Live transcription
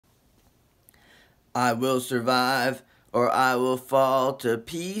I will survive or I will fall to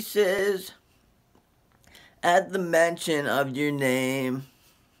pieces at the mention of your name.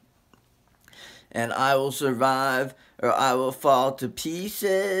 And I will survive or I will fall to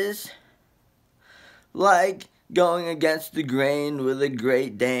pieces like going against the grain with a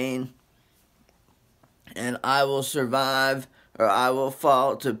Great Dane. And I will survive or I will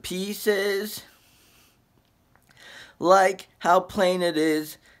fall to pieces like how plain it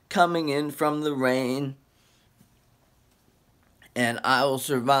is coming in from the rain. And I will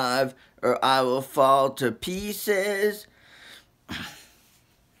survive or I will fall to pieces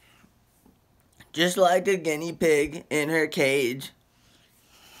just like a guinea pig in her cage.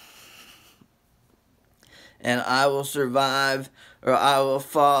 And I will survive or I will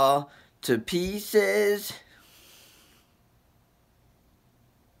fall to pieces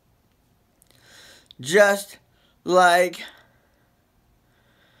just like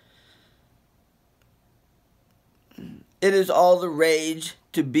it is all the rage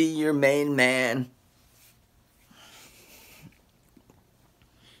to be your main man.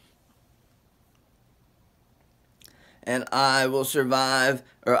 And I will survive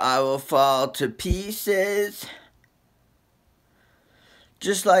or I will fall to pieces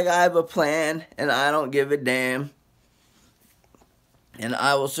just like I have a plan and I don't give a damn. And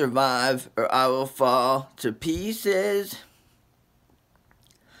I will survive or I will fall to pieces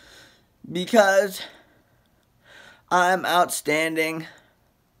because I'm outstanding,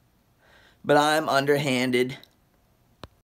 but I'm underhanded.